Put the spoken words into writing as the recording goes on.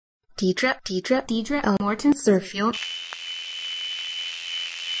Deidre Morton Surfield.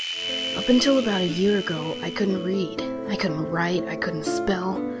 Up until about a year ago, I couldn't read. I couldn't write, I couldn't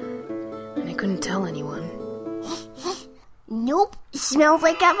spell, and I couldn't tell anyone. Nope, smells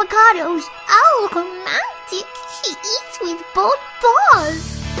like avocados. Oh, romantic. She eats with both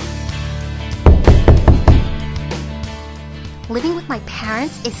paws. Living with my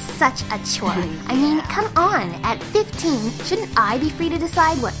parents is such a chore. I mean, come on, at 15, shouldn't I be free to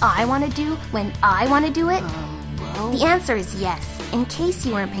decide what I want to do when I want to do it? Well... The answer is yes. In case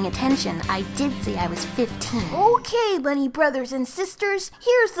you weren't paying attention, I did say I was 15. Okay, bunny brothers and sisters,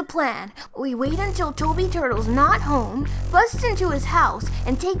 here's the plan. We wait until Toby Turtle's not home, bust into his house,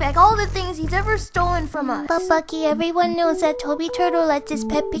 and take back all the things he's ever stolen from us. But Bucky, everyone knows that Toby Turtle lets his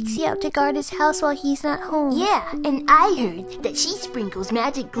pet Pixie out to guard his house while he's not home. Yeah, and I heard that she sprinkles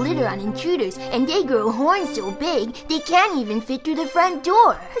magic glitter on intruders, and they grow horns so big they can't even fit through the front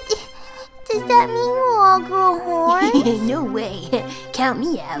door. Does that mean we'll all grow horns? No way. Count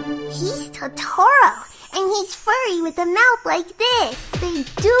me out. He's Totoro, and he's furry with a mouth like this. They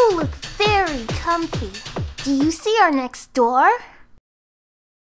do look very comfy. Do you see our next door?